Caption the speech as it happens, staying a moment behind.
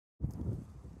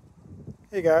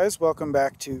Hey guys, welcome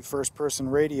back to First Person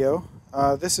Radio.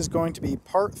 This is going to be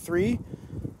part 3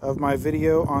 of my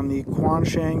video on the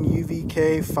Quansheng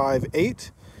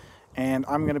UVK58, and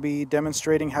I'm going to be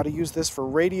demonstrating how to use this for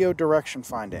radio direction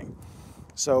finding.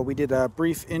 So we did a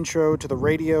brief intro to the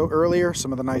radio earlier,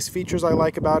 some of the nice features I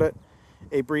like about it,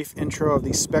 a brief intro of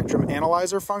the spectrum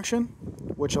analyzer function,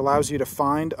 which allows you to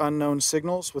find unknown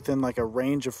signals within like a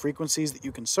range of frequencies that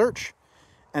you can search.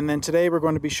 And then today we're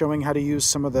going to be showing how to use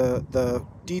some of the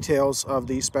details of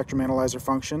the spectrum analyzer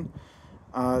function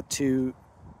to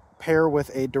pair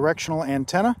with a directional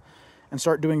antenna and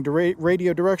start doing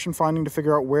radio direction finding to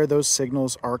figure out where those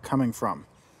signals are coming from.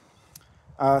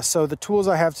 So the tools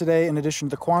I have today, in addition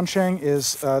to the Quansheng,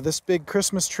 is this big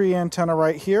Christmas tree antenna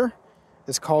right here.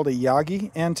 It's called a yagi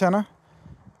antenna,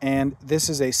 and this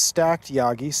is a stacked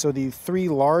yagi. So the three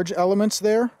large elements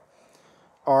there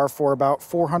are for about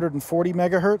 440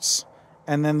 megahertz,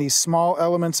 and then these small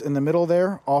elements in the middle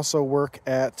there also work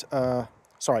at, the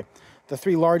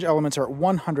three large elements are at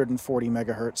 140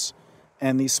 megahertz,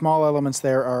 and the small elements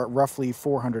there are roughly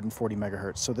 440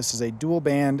 megahertz. So this is a dual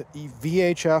band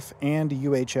VHF and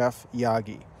UHF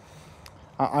yagi.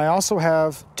 I also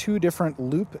have two different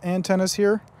loop antennas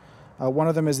here. One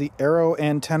of them is the Arrow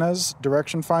Antennas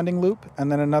direction finding loop,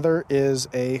 and then another is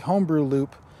a homebrew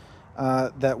loop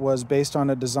that was based on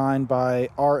a design by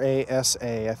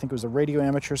RASA. I think it was the Radio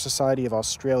Amateur Society of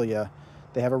Australia.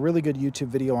 They have a really good YouTube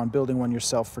video on building one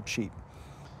yourself for cheap.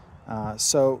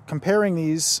 So comparing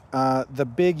these, the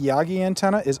big yagi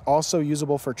antenna is also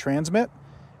usable for transmit,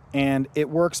 and it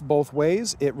works both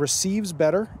ways. It receives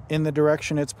better in the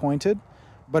direction it's pointed,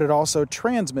 but it also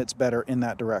transmits better in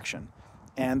that direction.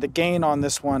 And the gain on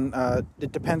this one,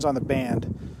 it depends on the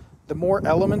band. The more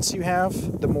elements you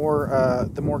have, the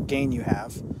more gain you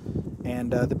have.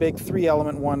 And the big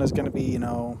 3-element one is going to be,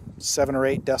 7 or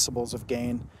 8 decibels of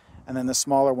gain. And then the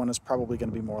smaller one is probably going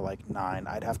to be more like 9.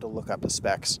 I'd have to look up the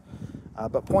specs.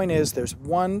 But point is, there's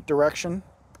one direction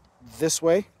this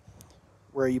way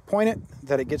where you point it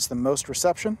that it gets the most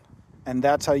reception. And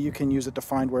that's how you can use it to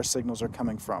find where signals are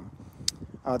coming from.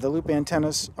 The loop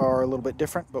antennas are a little bit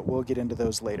different, but we'll get into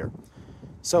those later.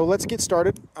 So let's get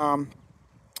started.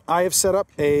 I have set up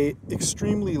a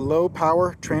extremely low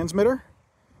power transmitter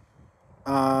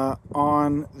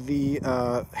on the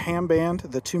ham band,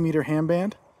 the 2-meter ham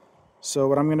band. So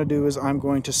what I'm going to do is I'm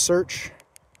going to search.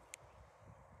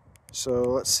 So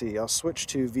let's see, I'll switch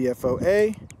to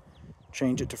VFO-A,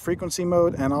 change it to frequency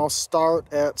mode, and I'll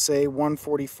start at, say,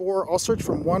 144. I'll search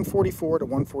from 144 to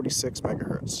 146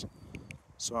 megahertz.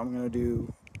 So I'm going to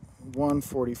do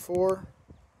 144.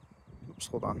 Oops,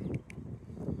 hold on.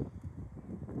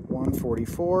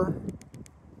 144,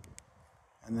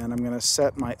 and then I'm going to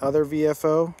set my other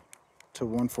VFO to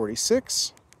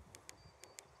 146,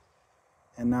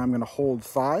 and now I'm going to hold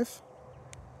 5.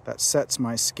 That sets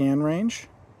my scan range,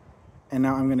 and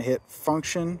now I'm going to hit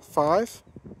function 5,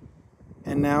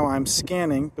 and now I'm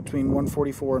scanning between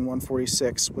 144 and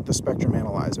 146 with the spectrum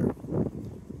analyzer.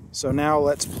 So now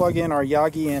let's plug in our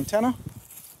yagi antenna.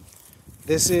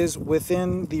 This is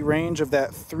within the range of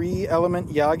that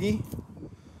 3-element yagi.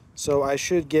 So I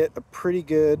should get a pretty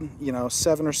good,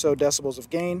 7 or so decibels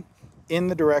of gain in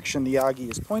the direction the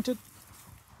yagi is pointed.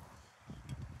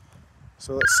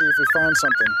 So let's see if we find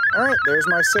something. All right, there's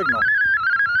my signal.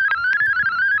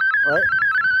 All right.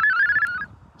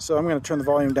 So I'm going to turn the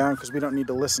volume down because we don't need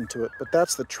to listen to it. But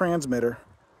that's the transmitter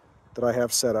that I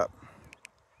have set up.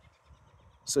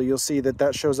 So you'll see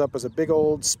that shows up as a big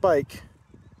old spike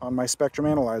on my spectrum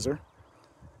analyzer.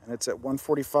 And it's at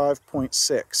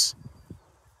 145.6.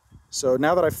 So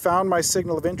now that I've found my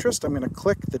signal of interest, I'm going to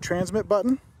click the transmit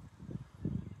button,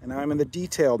 and now I'm in the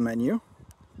detailed menu,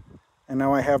 and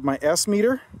now I have my S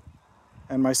meter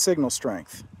and my signal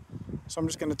strength. So I'm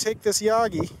just going to take this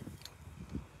yagi,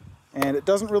 and it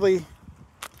doesn't really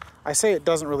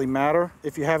matter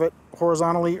if you have it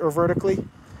horizontally or vertically.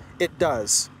 It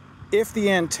does. If the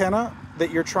antenna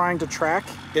that you're trying to track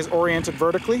is oriented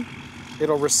vertically,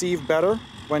 it'll receive better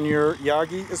when your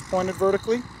yagi is pointed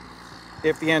vertically.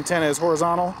 If the antenna is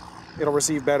horizontal, it'll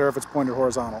receive better if it's pointed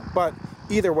horizontal. But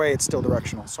either way, it's still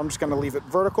directional. So I'm just going to leave it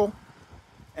vertical,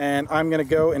 and I'm going to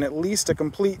go in at least a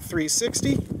complete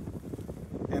 360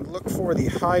 and look for the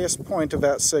highest point of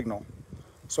that signal.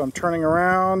 So I'm turning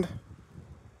around,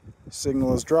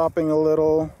 signal is dropping a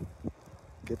little,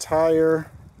 gets higher,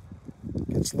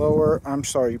 gets lower. I'm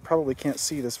sorry, you probably can't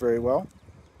see this very well,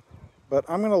 but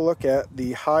I'm going to look at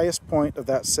the highest point of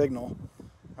that signal.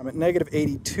 I'm at negative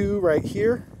 82 right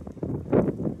here,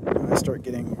 and I start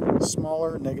getting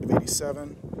smaller, negative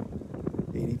 87,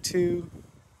 82.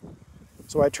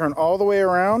 So I turn all the way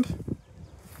around,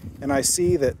 and I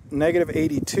see that negative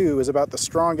 82 is about the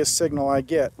strongest signal I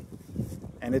get,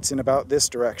 and it's in about this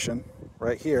direction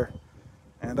right here.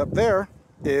 And up there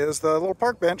is the little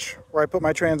park bench where I put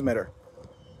my transmitter,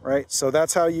 right? So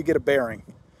that's how you get a bearing.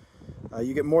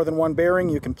 You get more than one bearing.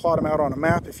 You can plot them out on a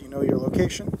map if you know your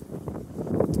location.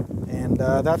 And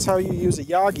that's how you use a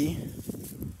yagi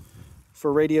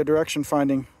for radio direction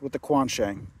finding with the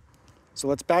Quansheng. So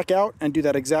let's back out and do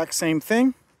that exact same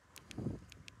thing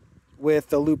with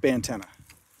the loop antenna.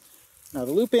 Now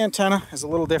the loop antenna is a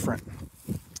little different.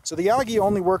 So the yagi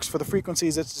only works for the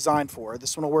frequencies it's designed for.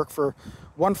 This one will work for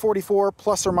 144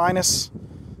 plus or minus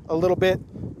a little bit,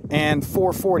 and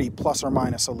 440 plus or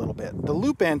minus a little bit. The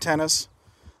loop antennas,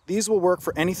 these will work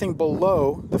for anything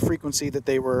below the frequency that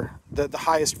they were, the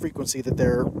highest frequency that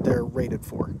they're rated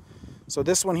for. So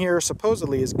this one here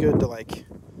supposedly is good to like,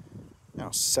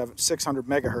 600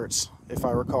 megahertz, if I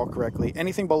recall correctly.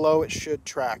 Anything below it should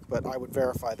track, but I would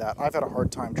verify that. I've had a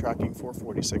hard time tracking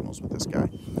 440 signals with this guy.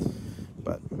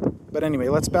 But anyway,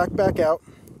 let's back out.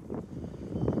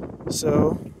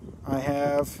 So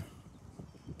I've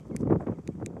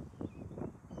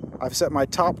set my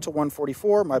top to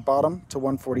 144, my bottom to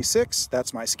 146.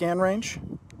 That's my scan range.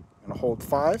 I'm going to hold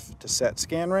 5 to set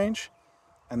scan range,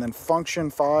 and then function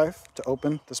 5 to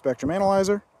open the spectrum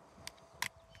analyzer.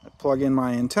 I plug in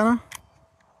my antenna,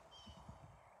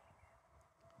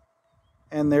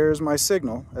 and there's my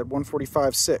signal at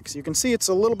 145.6. You can see it's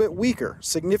a little bit weaker,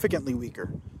 significantly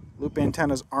weaker. Loop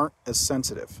antennas aren't as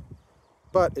sensitive,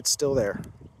 but it's still there,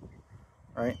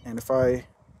 right? And if I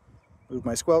move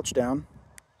my squelch down,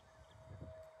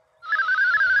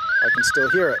 I can still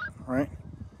hear it, right?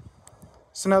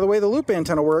 So now the way the loop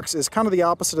antenna works is kind of the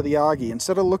opposite of the yagi.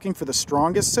 Instead of looking for the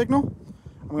strongest signal,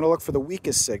 I'm going to look for the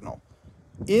weakest signal.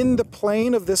 In the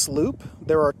plane of this loop,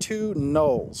 there are 2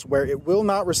 nulls where it will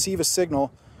not receive a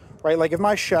signal, right? Like if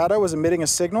my shadow is emitting a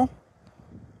signal,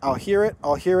 I'll hear it,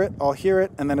 I'll hear it, I'll hear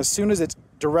it, and then as soon as it's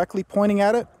directly pointing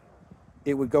at it,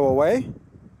 it would go away.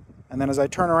 And then as I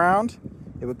turn around,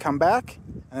 it would come back.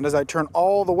 And then as I turn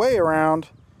all the way around,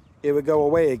 it would go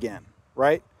away again,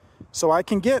 right? So I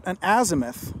can get an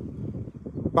azimuth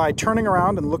by turning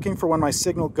around and looking for when my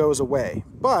signal goes away.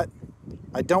 But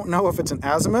I don't know if it's an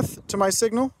azimuth to my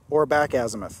signal or a back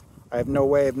azimuth. I have no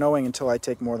way of knowing until I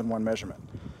take more than one measurement.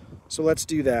 So let's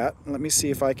do that. Let me see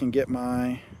if I can get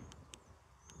my...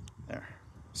 There.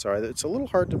 Sorry, it's a little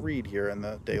hard to read here in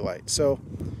the daylight. So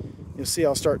you'll see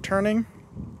I'll start turning.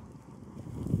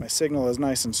 My signal is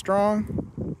nice and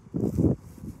strong.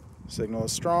 Signal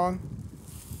is strong.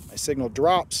 My signal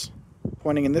drops,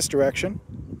 pointing in this direction.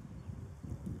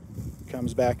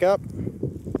 Comes back up.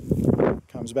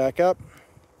 Comes back up.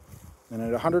 And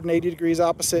at 180 degrees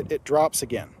opposite, it drops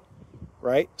again,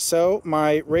 right? So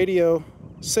my radio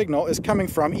signal is coming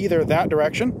from either that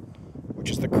direction, which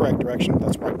is the correct direction,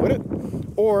 that's where I put it,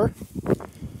 or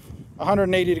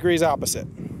 180 degrees opposite.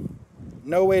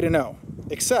 No way to know,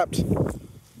 except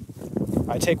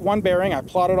I take one bearing, I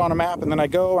plot it on a map, and then I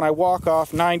go and I walk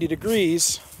off 90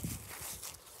 degrees,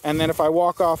 and then if I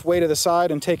walk off way to the side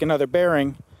and take another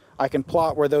bearing, I can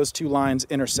plot where those 2 lines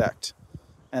intersect.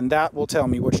 And that will tell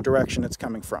me which direction it's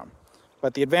coming from.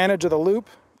 But the advantage of the loop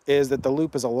is that the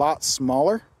loop is a lot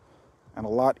smaller and a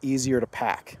lot easier to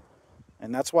pack.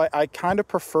 And that's why I kind of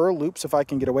prefer loops if I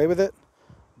can get away with it,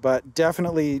 but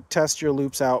definitely test your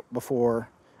loops out before,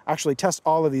 actually test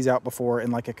all of these out before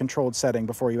in like a controlled setting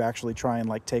before you actually try and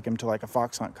like take them to like a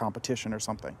fox hunt competition or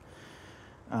something.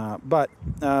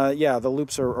 Yeah, the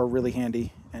loops are really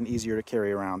handy and easier to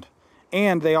carry around.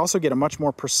 And they also get a much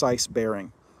more precise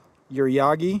bearing. Your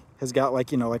yagi has got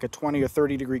like, like a 20 or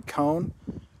 30 degree cone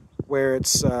where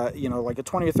it's, like a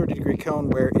 20 or 30 degree cone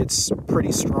where it's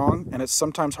pretty strong, and it's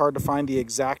sometimes hard to find the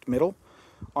exact middle.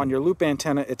 On your loop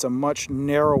antenna, it's a much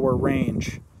narrower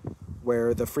range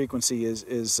where the frequency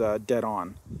is dead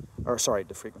on. Or sorry,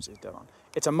 the frequency is dead on.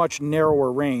 It's a much narrower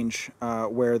range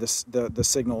where the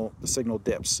signal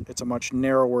dips. It's a much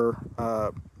narrower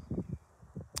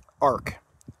arc.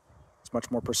 It's much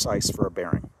more precise for a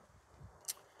bearing.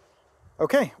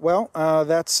 Okay, well,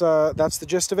 that's the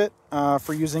gist of it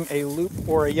for using a loop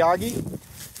or a yagi.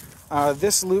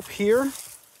 This loop here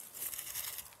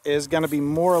is going to be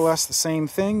more or less the same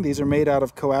thing. These are made out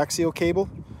of coaxial cable.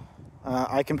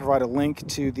 I can provide a link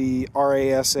to the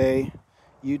RASA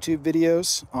YouTube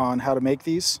videos on how to make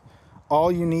these.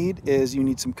 All you need is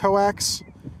some coax.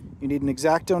 You need an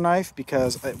X-Acto knife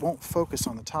because it won't focus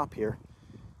on the top here.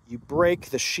 You break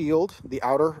the shield, the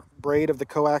outer braid of the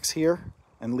coax here,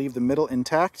 and leave the middle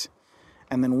intact.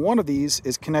 And then one of these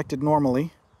is connected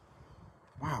normally.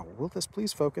 Wow, will this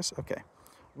please focus? Okay.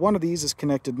 One of these is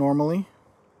connected normally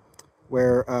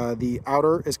where the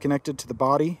outer is connected to the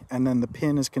body and then the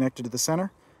pin is connected to the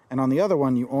center. And on the other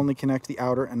one, you only connect the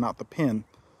outer and not the pin.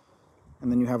 And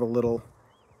then you have a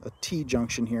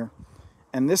T-junction here.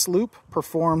 And this loop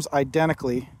performs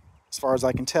identically, as far as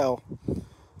I can tell,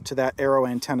 to that Arrow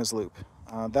Antennas loop.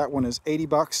 That one is 80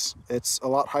 bucks. It's a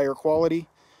lot higher quality,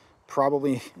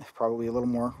 probably a little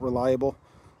more reliable.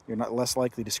 You're not less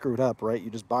likely to screw it up, right? You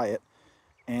just buy it.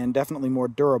 And definitely more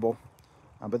durable.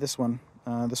 But this one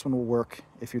will work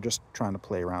if you're just trying to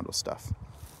play around with stuff.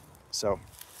 So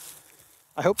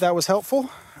I hope that was helpful.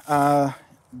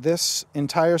 This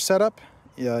entire setup,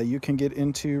 you can get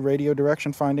into radio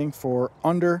direction finding for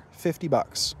under 50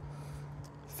 bucks.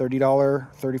 $30,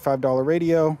 $35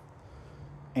 radio,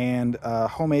 and a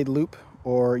homemade loop,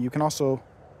 or you can also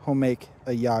home make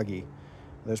a yagi.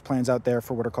 There's plans out there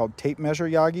for what are called tape measure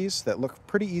yagis that look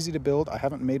pretty easy to build. I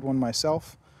haven't made one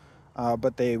myself,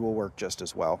 but they will work just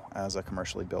as well as a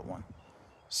commercially built one.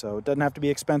 So it doesn't have to be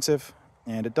expensive,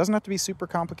 and it doesn't have to be super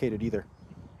complicated either.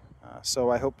 So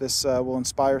I hope this will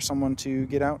inspire someone to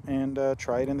get out and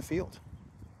try it in the field.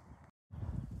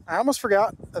 I almost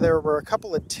forgot, there were a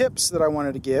couple of tips that I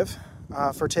wanted to give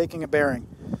for taking a bearing.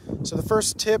 So the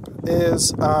first tip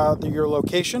is your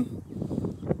location.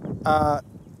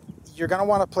 You're going to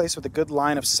want a place with a good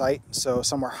line of sight, so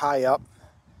somewhere high up.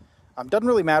 Doesn't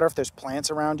really matter if there's plants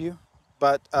around you,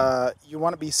 but you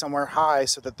want to be somewhere high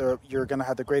so that you're going to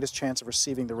have the greatest chance of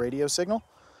receiving the radio signal.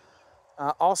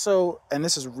 Also, and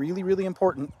this is really, really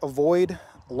important, avoid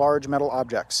large metal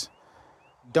objects.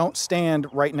 Don't stand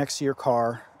right next to your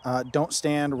car. Don't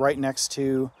stand right next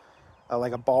to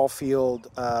like a ball field,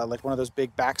 like one of those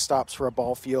big backstops for a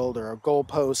ball field, or a goal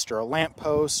post, or a lamp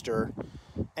post, or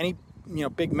any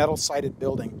big metal-sided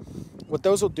building. What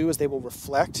those will do is they will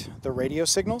reflect the radio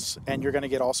signals, and you're going to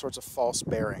get all sorts of false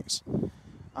bearings.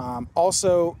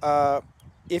 Also,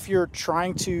 if you're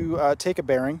trying to take a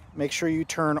bearing, make sure you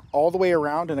turn all the way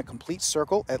around in a complete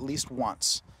circle at least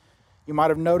once. You might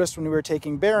have noticed when we were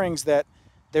taking bearings that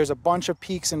there's a bunch of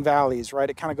peaks and valleys, right?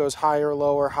 It kind of goes higher,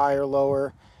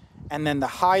 lower, and then the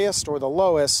highest or the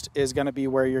lowest is going to be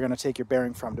where you're going to take your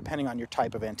bearing from, depending on your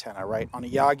type of antenna, right? On a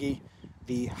yagi,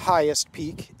 the highest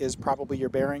peak is probably your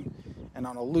bearing, and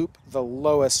on a loop, the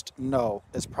lowest null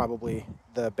is probably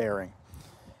the bearing.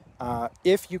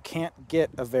 If you can't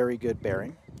get a very good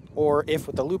bearing, or if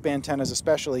with the loop antennas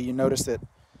especially, you notice that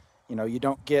you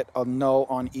don't get a null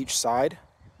on each side,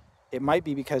 it might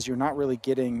be because you're not really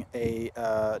getting a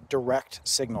direct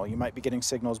signal. You might be getting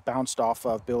signals bounced off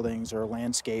of buildings or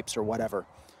landscapes or whatever.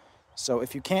 So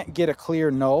if you can't get a clear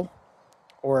null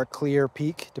or a clear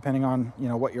peak, depending on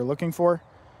what you're looking for,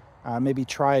 maybe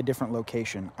try a different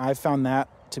location. I've found that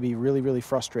to be really, really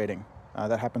frustrating.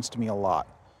 That happens to me a lot,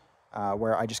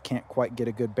 where I just can't quite get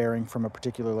a good bearing from a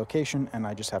particular location and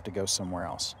I just have to go somewhere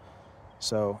else.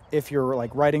 So if you're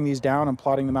like writing these down and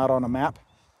plotting them out on a map,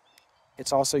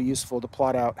 it's also useful to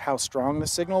plot out how strong the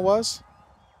signal was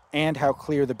and how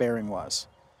clear the bearing was.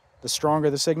 The stronger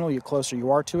the signal, the closer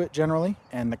you are to it generally,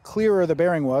 and the clearer the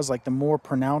bearing was, like the more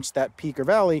pronounced that peak or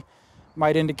valley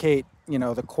might indicate,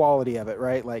 the quality of it,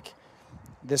 right? Like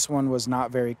this one was not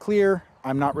very clear.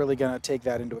 I'm not really going to take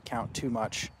that into account too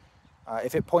much.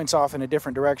 If it points off in a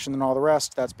different direction than all the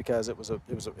rest, that's because it was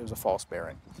a false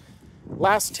bearing.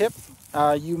 Last tip,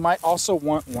 you might also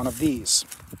want one of these.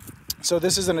 So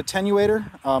this is an attenuator.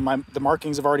 The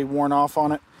markings have already worn off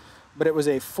on it, but it was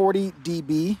a 40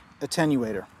 dB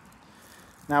attenuator.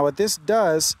 Now what this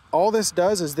does, all this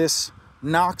does is this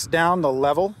knocks down the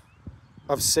level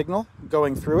of signal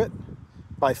going through it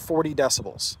by 40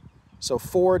 decibels. So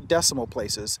 4 decimal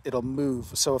places it'll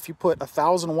move. So if you put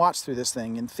 1,000 watts through this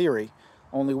thing, in theory,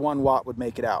 only 1 watt would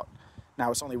make it out. Now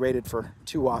it's only rated for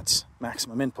 2 watts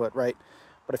maximum input, right?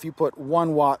 But if you put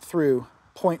 1 watt through,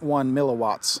 0.1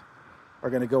 milliwatts are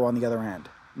going to go on the other end.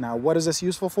 Now, what is this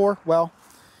useful for? Well,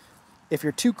 if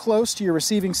you're too close to your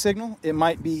receiving signal, it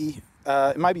might be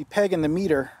pegging the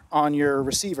meter on your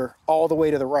receiver all the way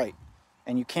to the right,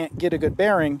 and you can't get a good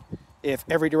bearing if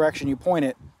every direction you point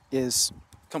it is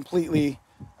completely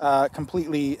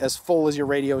as full as your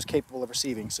radio is capable of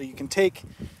receiving. So you can take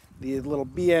the little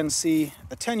BNC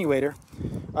attenuator.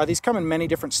 These come in many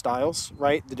different styles,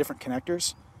 right? The different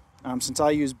connectors. Since I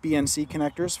use BNC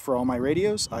connectors for all my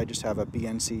radios, I just have a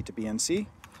BNC to BNC,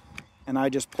 and I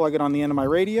just plug it on the end of my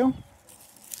radio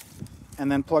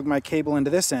and then plug my cable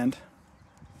into this end,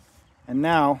 and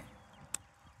now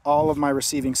all of my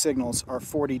receiving signals are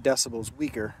 40 decibels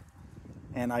weaker,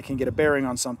 and I can get a bearing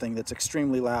on something that's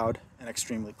extremely loud and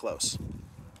extremely close,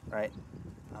 right?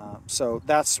 So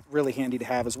that's really handy to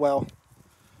have as well.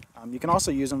 You can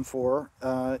also use them for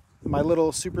my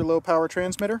little super low power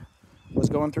transmitter. was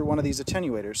going through one of these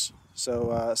attenuators,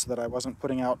 so that I wasn't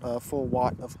putting out a full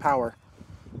watt of power.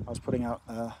 I was putting out,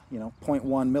 0.1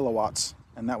 milliwatts,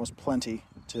 and that was plenty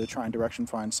to try and direction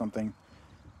find something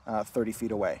 30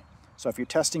 feet away. So if you're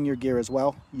testing your gear as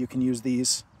well, you can use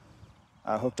these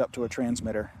hooked up to a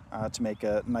transmitter to make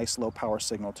a nice low power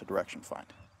signal to direction find.